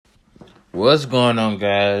What's going on,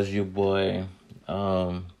 guys? Your boy,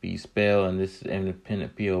 B Spell, and this is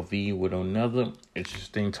Independent POV with another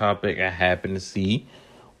interesting topic I happen to see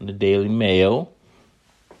on the Daily Mail.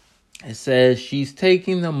 It says she's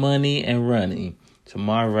taking the money and running.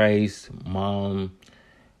 Tamir Rice, mom,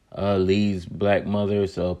 leads black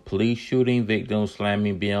mothers of police shooting victims,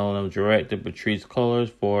 slamming BLM director Patrisse Cullors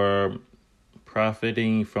for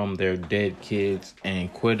profiting from their dead kids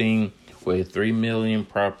and quitting with $3 million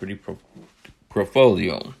property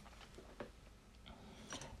portfolio.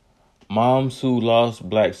 Moms who lost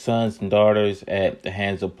black sons and daughters at the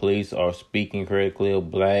hands of police are speaking critically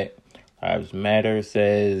of Black Lives Matter,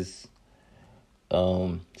 saying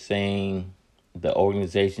the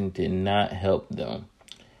organization did not help them.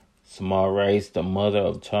 Tamir Rice, the mother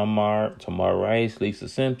of Tamir Rice, Lisa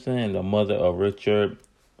Simpson, and the mother of Richard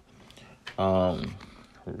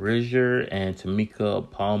Ridger and Tamika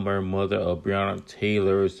Palmer, mother of Breonna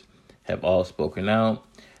Taylor's, have all spoken out.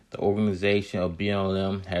 The organization of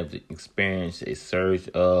BLM has experienced a surge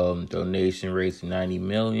of donation, raising $90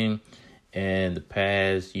 million in the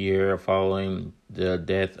past year following the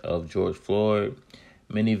death of George Floyd.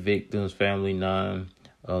 Many victims' family the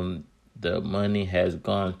money has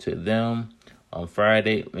gone to them. On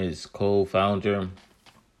Friday, its co-founder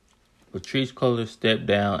Patrisse Cullors stepped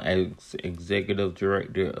down as executive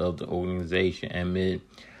director of the organization amid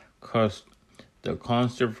the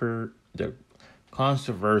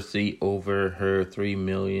controversy over her $3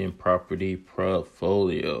 million property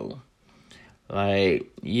portfolio. I'm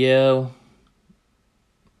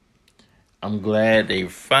glad they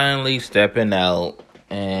finally stepping out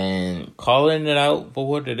and calling it out for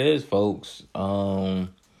what it is, folks.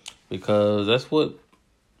 Because that's what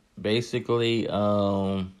basically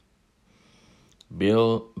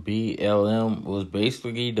BLM was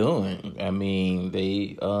basically doing. I mean,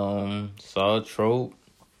 they saw a trope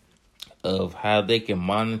of how they can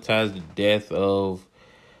monetize the death of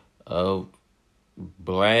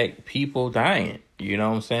black people dying. You know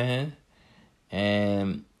what I'm saying?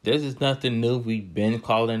 And this is nothing new. We've been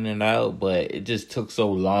calling it out, but it just took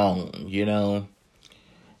so long, you know?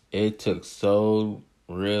 It took so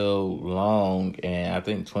real long, and I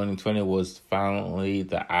think 2020 was finally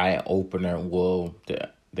the eye-opener. Well,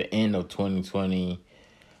 the end of 2020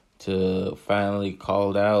 to finally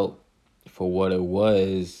called out for what it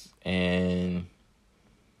was. And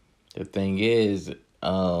the thing is,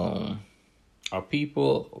 our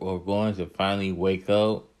people are going to finally wake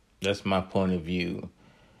up. That's my point of view.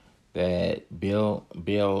 That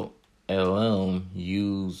BLM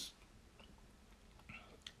used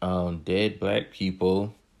dead black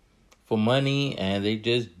people for money, and they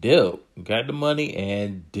just dipped. Got the money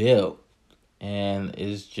and dipped. And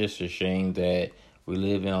it's just a shame that we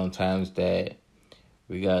live in on times that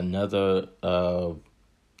we got another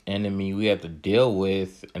enemy we have to deal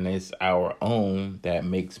with, and it's our own, that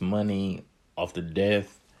makes money off the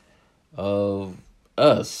death of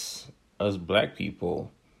us black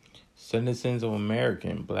people, citizens of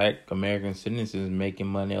black American citizens, making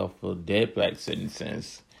money off of dead black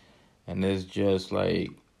citizens. And it's just like,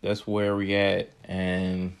 that's where we at.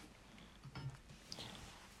 And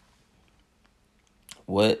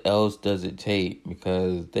what else does it take?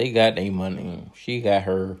 Because they got their money. She got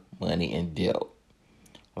her money and dealt.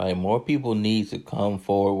 Like, more people need to come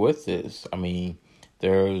forward with this. I mean,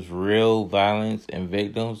 there's real violence and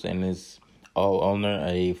victims, and it's all under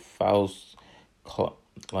a false cloud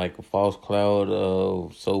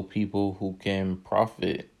of people who can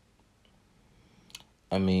profit.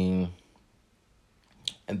 I mean,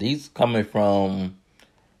 and these coming from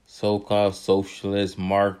so-called socialist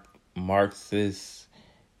Marxists,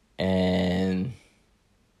 and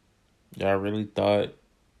y'all really thought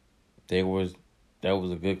that was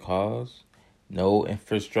a good cause? No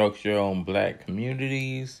infrastructure on black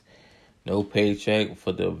communities, no paycheck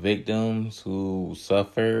for the victims who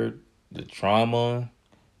suffered the trauma,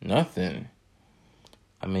 nothing.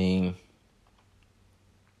 I mean,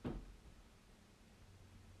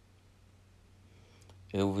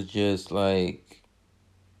 it was just like,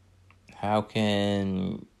 how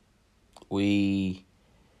can we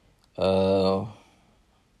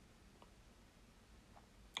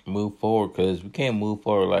move forward? Because we can't move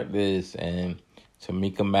forward like this. And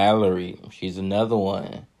Tamika Mallory, she's another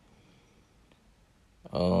one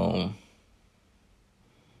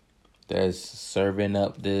that's serving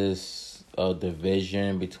up this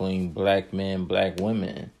division between black men, black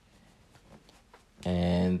women.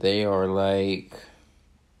 And they are like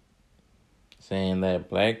saying that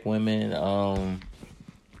black women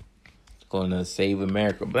going to save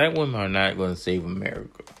America. Black women are not going to save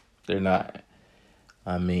America. They're not.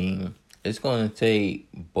 I mean, it's going to take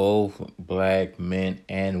both black men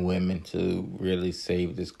and women to really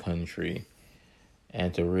save this country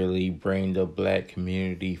and to really bring the black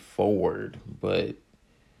community forward. But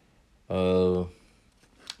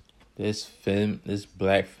this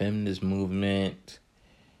black feminist movement,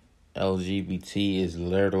 LGBT, is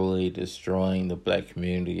literally destroying the black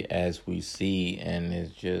community as we see, and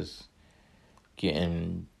it's just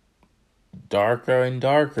getting darker and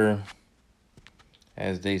darker,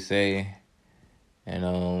 as they say.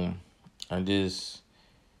 And I just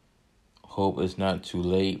hope it's not too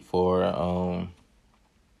late for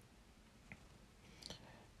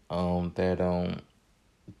that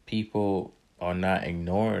people are not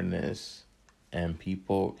ignoring this, and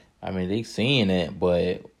people, I mean, they seeing it,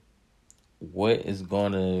 but what is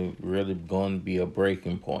going to be a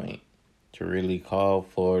breaking point to really call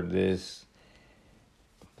for this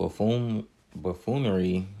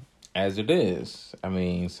buffoonery as it is? I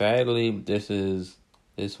mean, sadly, this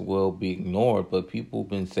will be ignored, but people have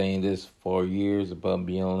been saying this for years about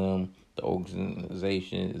BLM. The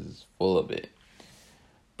organization is full of it.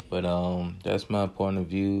 But that's my point of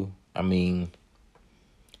view. I mean,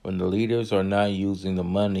 when the leaders are not using the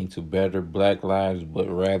money to better black lives, but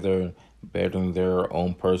rather bettering their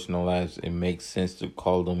own personal lives, it makes sense to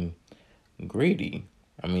call them greedy.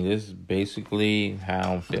 I mean, this is basically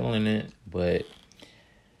how I'm feeling it. But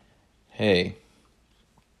hey,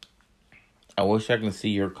 I wish I can see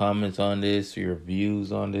your comments on this, your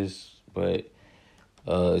views on this, but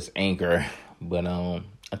it's Anchor. But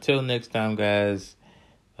until next time, guys,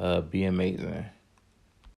 be amazing.